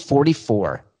Challenge, day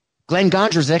 44. Glenn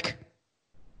Gondrezick.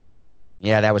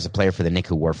 Yeah, that was a player for the Knicks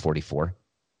who wore 44.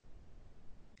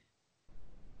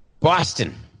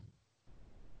 Boston.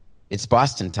 It's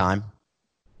Boston time.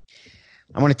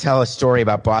 I want to tell a story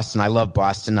about Boston. I love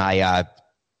Boston.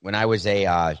 When I was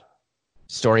a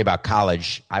story about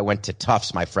college, I went to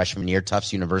Tufts my freshman year.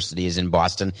 Tufts University is in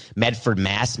Boston. Medford,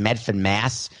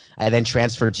 Mass. I then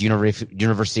transferred to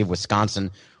University of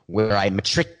Wisconsin, where I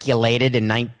matriculated in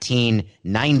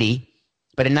 1990.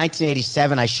 But in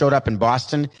 1987, I showed up in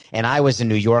Boston, and I was a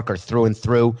New Yorker through and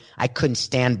through. I couldn't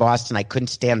stand Boston. I couldn't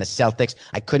stand the Celtics.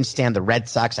 I couldn't stand the Red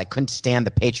Sox. I couldn't stand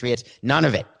the Patriots. None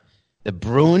of it. The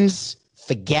Bruins,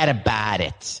 forget about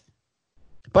it.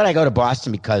 But I go to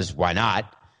Boston because why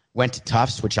not? Went to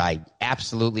Tufts, which I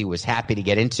absolutely was happy to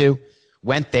get into.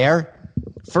 Went there.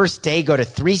 First day, go to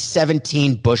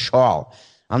 317 Bush Hall.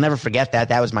 I'll never forget that.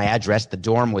 That was my address. The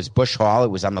dorm was Bush Hall.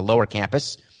 It was on the lower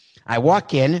campus. I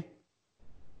walk in.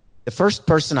 The first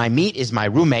person I meet is my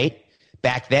roommate.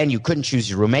 Back then, you couldn't choose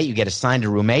your roommate. You get assigned a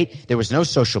roommate. There was no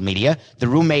social media. The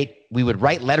roommate, we would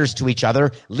write letters to each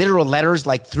other, literal letters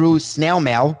like through snail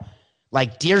mail,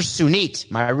 like, Dear Sunit.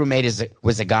 My roommate is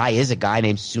a guy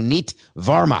named Sunit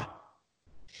Varma.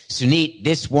 Sunit,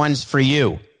 this one's for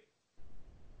you.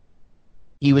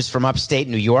 He was from upstate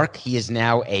New York. He is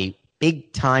now a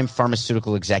big-time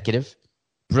pharmaceutical executive.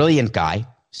 Brilliant guy,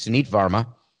 Sunit Varma.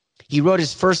 He wrote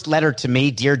his first letter to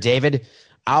me, Dear David,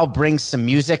 I'll bring some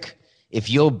music and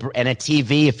a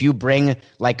TV if you bring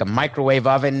like a microwave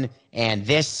oven and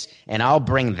this, and I'll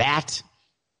bring that.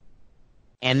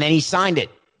 And then he signed it,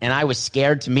 and I was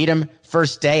scared to meet him.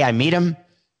 First day I meet him,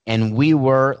 and we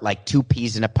were like two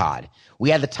peas in a pod. We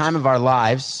had the time of our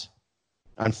lives.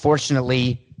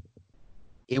 Unfortunately,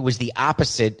 it was the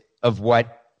opposite of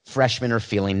what freshmen are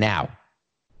feeling now.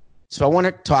 So I want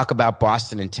to talk about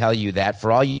Boston and tell you that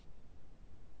for all you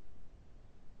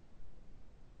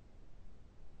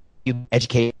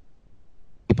educate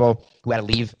people who had to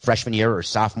leave freshman year or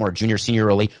sophomore or junior, senior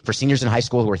early, for seniors in high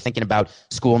school who are thinking about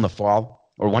school in the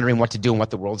fall or wondering what to do and what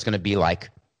the world's going to be like.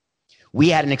 We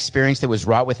had an experience that was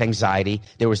wrought with anxiety.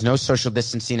 There was no social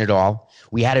distancing at all.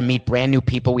 We had to meet brand new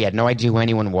people. We had no idea who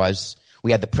anyone was.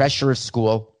 We had the pressure of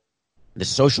school, the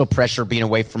social pressure of being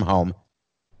away from home.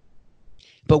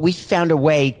 But we found a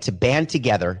way to band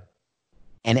together.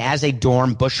 And as a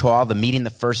dorm, Bush Hall, the meeting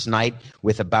the first night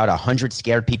with about 100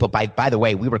 scared people. By the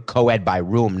way, we were co-ed by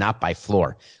room, not by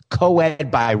floor.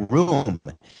 Co-ed by room.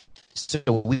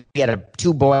 So we had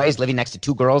two boys living next to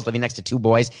two girls, living next to two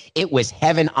boys. It was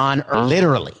heaven on earth,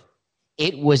 literally.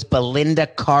 It was Belinda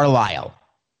Carlisle,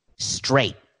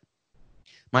 straight.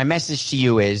 My message to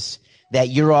you is that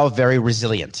you're all very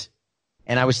resilient.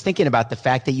 And I was thinking about the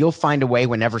fact that you'll find a way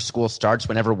whenever school starts,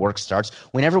 whenever work starts,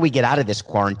 whenever we get out of this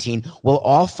quarantine, we'll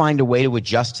all find a way to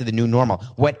adjust to the new normal,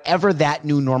 whatever that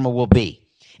new normal will be.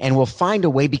 And we'll find a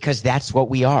way because that's what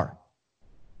we are.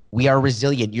 We are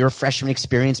resilient. Your freshman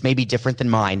experience may be different than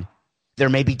mine. There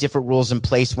may be different rules in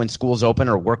place when schools open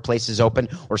or workplaces open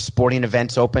or sporting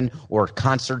events open or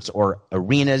concerts or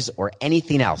arenas or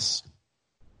anything else.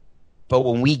 But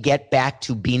when we get back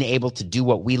to being able to do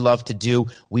what we love to do,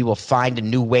 we will find a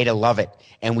new way to love it.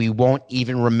 And we won't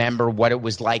even remember what it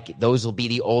was like. Those will be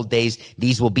the old days.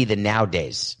 These will be the now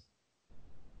days.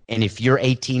 And if you're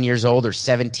 18 years old or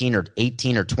 17 or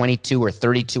 18 or 22 or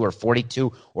 32 or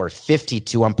 42 or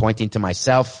 52, I'm pointing to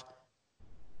myself,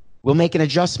 we'll make an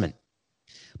adjustment.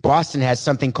 Boston has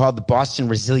something called the Boston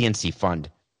Resiliency Fund.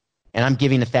 And I'm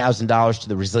giving $1,000 to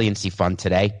the Resiliency Fund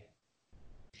today.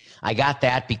 I got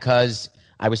that because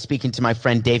I was speaking to my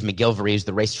friend Dave McGilvery, who's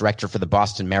the race director for the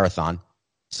Boston Marathon,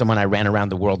 someone I ran around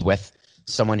the world with,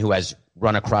 someone who has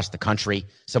run across the country,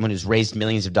 someone who's raised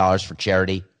millions of dollars for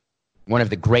charity. One of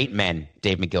the great men,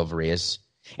 Dave McGilvery is.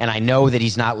 And I know that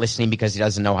he's not listening because he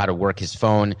doesn't know how to work his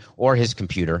phone or his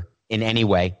computer in any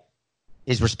way.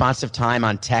 His responsive time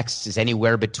on text is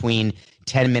anywhere between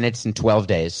 10 minutes and 12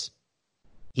 days.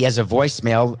 He has a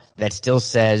voicemail that still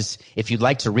says, if you'd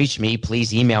like to reach me,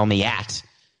 please email me at,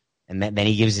 and then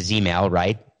he gives his email,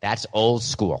 right? That's old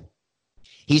school.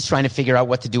 He's trying to figure out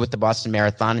what to do with the Boston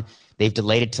Marathon. They've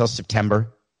delayed it till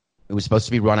September. It was supposed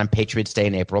to be run on Patriots Day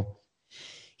in April.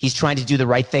 He's trying to do the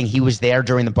right thing. He was there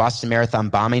during the Boston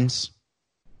Marathon bombings.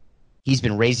 He's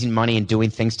been raising money and doing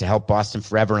things to help Boston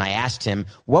forever. And I asked him,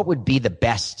 what would be the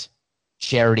best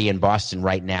charity in Boston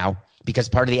right now? Because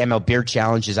part of the ML Beard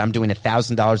Challenge is I'm doing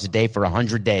 $1,000 a day for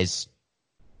 100 days.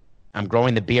 I'm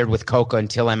growing the beard with coca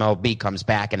until MLB comes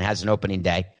back and has an opening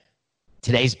day.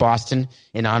 Today's Boston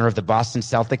in honor of the Boston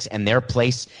Celtics and their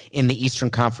place in the Eastern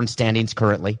Conference standings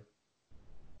currently.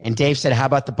 And Dave said, how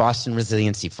about the Boston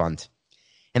Resiliency Fund?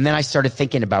 And then I started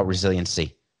thinking about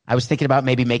resiliency. I was thinking about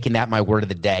maybe making that my word of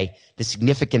the day, the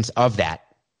significance of that.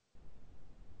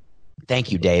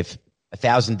 Thank you, Dave.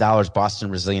 $1,000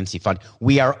 Boston Resiliency Fund.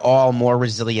 We are all more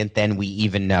resilient than we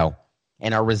even know.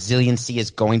 And our resiliency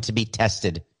is going to be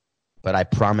tested. But I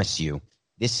promise you,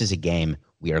 this is a game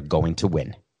we are going to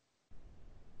win.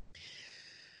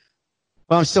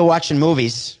 Well, I'm still watching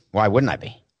movies. Why wouldn't I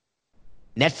be?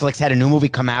 Netflix had a new movie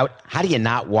come out. How do you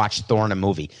not watch Thor in a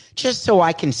movie? Just so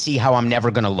I can see how I'm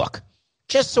never going to look.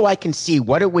 just so I can see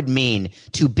what it would mean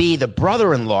to be the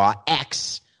brother-in-law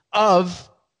ex of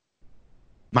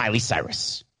Miley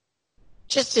Cyrus.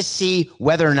 Just to see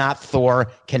whether or not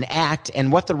Thor can act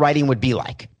and what the writing would be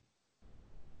like.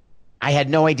 I had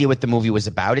no idea what the movie was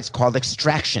about. It's called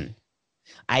Extraction.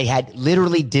 I had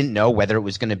literally didn't know whether it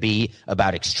was going to be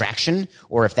about extraction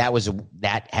or if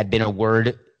that had been a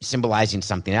word symbolizing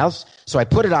something else. So I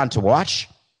put it on to watch,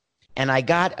 and I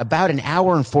got about an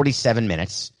hour and 47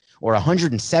 minutes or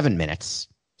 107 minutes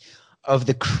of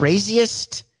the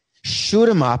craziest shoot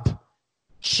 'em up,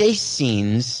 chase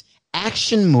scenes,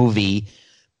 action movie,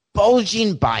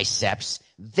 bulging biceps,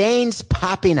 veins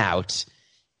popping out,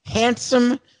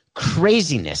 handsome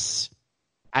craziness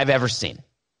I've ever seen.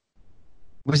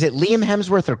 Was it Liam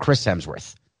Hemsworth or Chris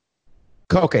Hemsworth?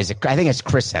 Coca, I think it's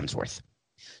Chris Hemsworth.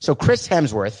 So Chris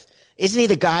Hemsworth, isn't he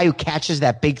the guy who catches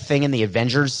that big thing in the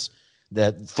Avengers,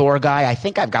 the Thor guy? I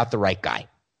think I've got the right guy.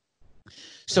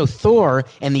 So Thor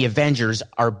and the Avengers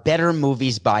are better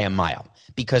movies by a mile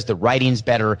because the writing's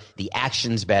better, the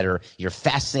action's better, you're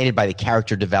fascinated by the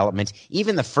character development.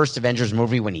 Even the first Avengers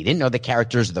movie, when you didn't know the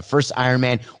characters, or the first Iron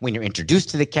Man, when you're introduced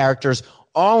to the characters,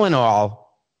 all in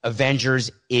all,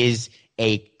 Avengers is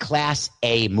a Class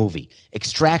A movie.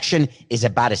 Extraction is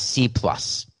about a C+.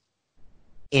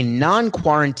 In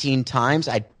non-quarantine times,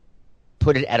 I'd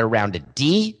put it at around a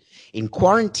D. In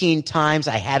quarantine times,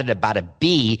 I had it about a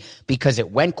B because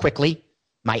it went quickly.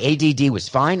 My ADD was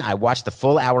fine. I watched the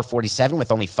full hour 47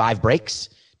 with only 5 breaks,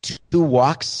 2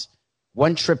 walks,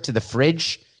 1 trip to the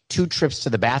fridge, 2 trips to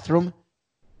the bathroom.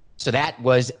 So that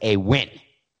was a win.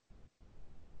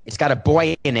 It's got a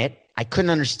boy in it. I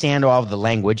couldn't understand all of the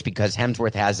language because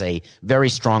Hemsworth has a very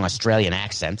strong Australian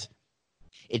accent.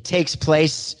 It takes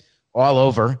place all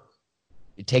over.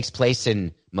 It takes place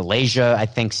in Malaysia, I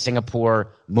think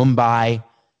Singapore, Mumbai.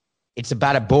 It's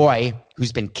about a boy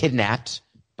who's been kidnapped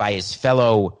by his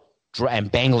fellow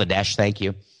and Bangladesh. Thank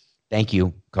you. Thank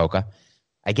you, Coca.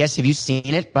 I guess, have you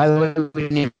seen it? By the way, we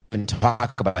didn't even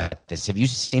talk about this. Have you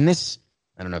seen this?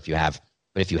 I don't know if you have,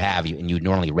 but if you have, and you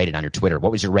normally rate it on your Twitter,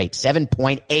 what was your rate?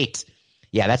 7.8.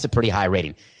 Yeah, that's a pretty high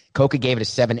rating. Coca gave it a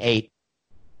 7.8.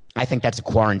 I think that's a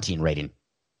quarantine rating.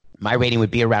 My rating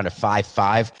would be around a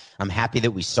 5.5. I'm happy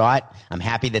that we saw it. I'm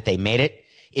happy that they made it.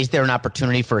 Is there an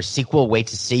opportunity for a sequel? Wait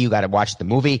to see. You got to watch the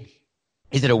movie.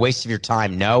 Is it a waste of your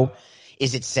time? No.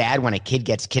 Is it sad when a kid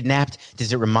gets kidnapped?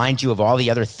 Does it remind you of all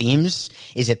the other themes?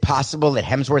 Is it possible that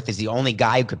Hemsworth is the only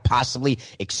guy who could possibly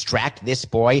extract this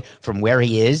boy from where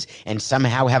he is and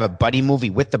somehow have a buddy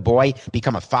movie with the boy,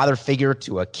 become a father figure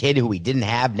to a kid who he didn't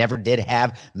have, never did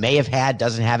have, may have had,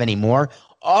 doesn't have anymore?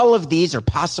 All of these are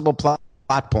possible plot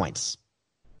points.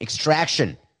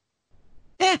 Extraction.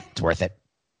 It's worth it.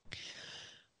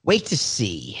 Wait to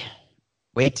see.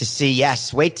 Wait to see.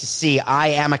 Yes, wait to see. I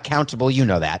am accountable. You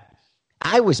know that.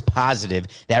 I was positive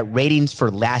that ratings for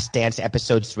Last Dance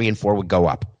episodes 3 and 4 would go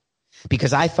up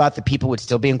because I thought that people would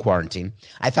still be in quarantine.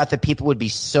 I thought that people would be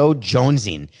so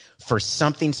jonesing for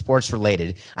something sports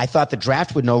related. I thought the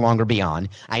draft would no longer be on.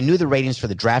 I knew the ratings for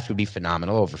the draft would be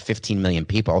phenomenal, over 15 million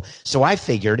people. So I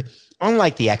figured,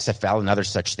 unlike the XFL and other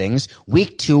such things,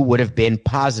 week 2 would have been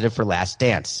positive for Last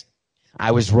Dance.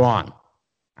 I was wrong.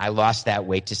 I lost that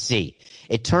wait to see.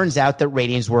 It turns out that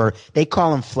ratings were, they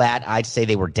call them flat. I'd say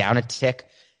they were down a tick.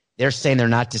 They're saying they're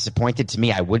not disappointed. To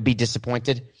me, I would be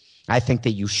disappointed. I think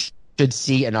that you should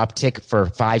see an uptick for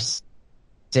 5,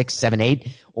 6, 7,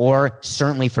 8, or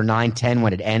certainly for 9, 10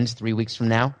 when it ends 3 weeks from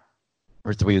now,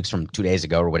 or 3 weeks from 2 days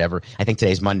ago or whatever. I think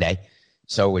today's Monday,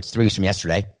 so it's 3 weeks from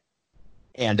yesterday.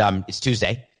 And it's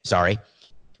Tuesday, sorry,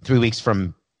 3 weeks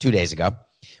from 2 days ago.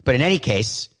 But in any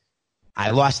case,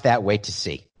 I lost that wait to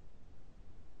see.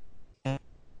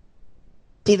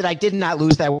 See that I did not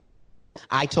lose that.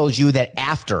 I told you that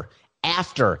after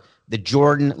the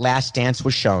Jordan Last Dance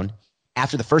was shown,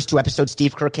 after the first 2 episodes,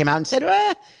 Steve Kerr came out and said,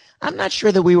 I'm not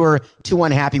sure that we were too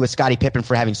unhappy with Scottie Pippen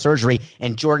for having surgery.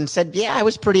 And Jordan said, yeah, I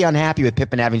was pretty unhappy with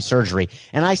Pippen having surgery.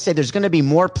 And I said, there's going to be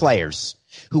more players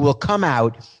who will come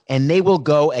out and they will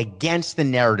go against the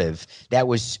narrative that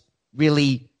was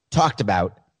really talked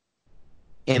about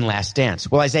in Last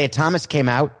Dance. Well, Isaiah Thomas came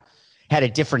out, had a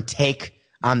different take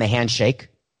on the handshake,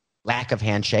 lack of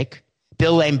handshake.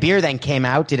 Bill Laimbeer then came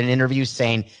out, did an interview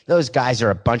saying, those guys are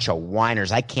a bunch of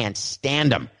whiners. I can't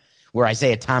stand them. Where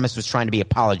Isaiah Thomas was trying to be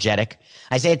apologetic.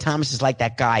 Isaiah Thomas is like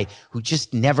that guy who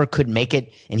just never could make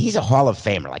it, and he's a Hall of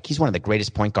Famer. Like, he's one of the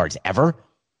greatest point guards ever.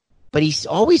 but he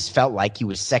always felt like he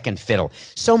was second fiddle,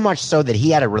 so much so that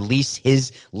he had to release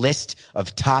his list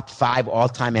of top 5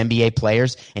 all-time NBA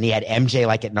players, and he had MJ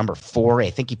like at number 4. I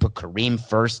think he put Kareem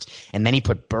first, and then he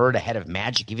put Bird ahead of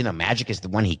Magic, even though Magic is the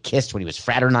one he kissed when he was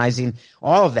fraternizing,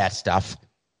 all of that stuff.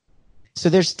 So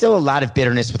there's still a lot of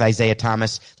bitterness with Isaiah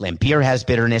Thomas. Laimbeer has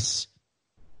bitterness.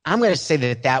 I'm going to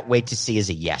say that wait to see is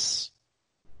a yes.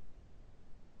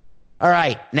 All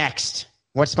right, next.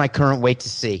 What's my current wait to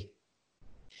see?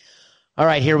 All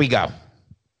right, here we go.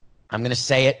 I'm going to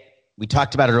say it. We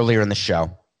talked about it earlier in the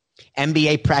show.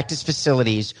 NBA practice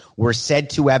facilities were said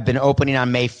to have been opening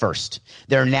on May 1st.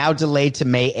 They're now delayed to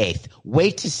May 8th.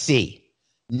 Wait to see.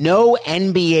 No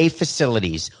NBA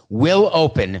facilities will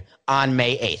open on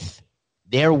May 8th.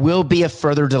 There will be a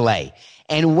further delay.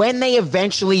 And when they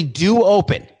eventually do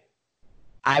open,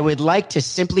 I would like to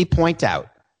simply point out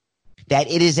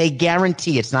that it is a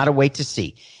guarantee. It's not a wait to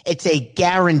see. It's a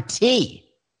guarantee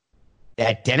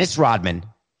that Dennis Rodman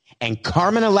and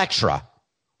Carmen Electra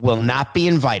will not be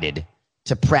invited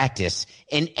to practice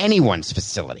in anyone's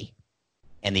facility.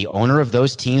 And the owner of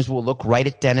those teams will look right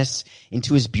at Dennis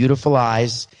into his beautiful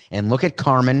eyes and look at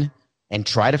Carmen and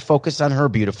try to focus on her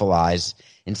beautiful eyes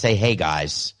and say, hey,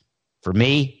 guys, for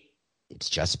me, it's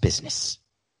just business.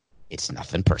 It's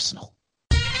nothing personal.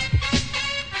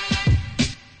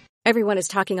 Everyone is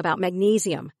talking about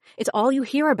magnesium. It's all you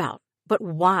hear about. But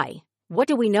why? What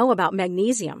do we know about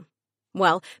magnesium?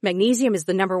 Well, magnesium is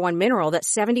the number one mineral that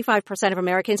 75% of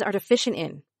Americans are deficient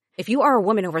in. If you are a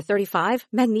woman over 35,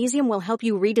 magnesium will help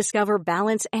you rediscover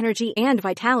balance, energy, and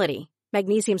vitality.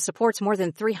 Magnesium supports more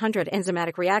than 300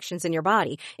 enzymatic reactions in your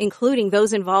body, including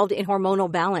those involved in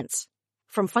hormonal balance.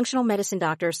 From functional medicine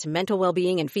doctors to mental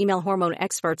well-being and female hormone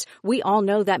experts, we all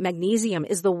know that magnesium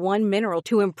is the one mineral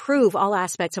to improve all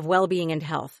aspects of well-being and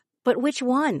health. But which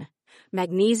one?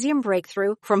 Magnesium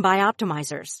Breakthrough from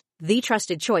Bioptimizers, the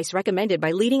trusted choice recommended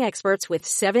by leading experts with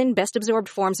 7 best-absorbed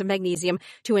forms of magnesium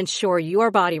to ensure your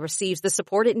body receives the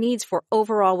support it needs for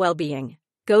overall well-being.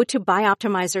 Go to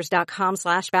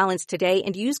bioptimizers.com/balance today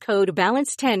and use code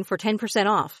BALANCE10 for 10%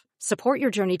 off. Support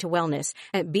your journey to wellness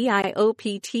at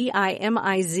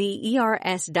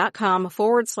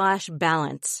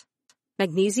bioptimizers.com/balance.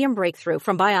 Magnesium Breakthrough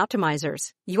from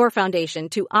Bioptimizers, your foundation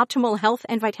to optimal health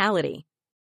and vitality.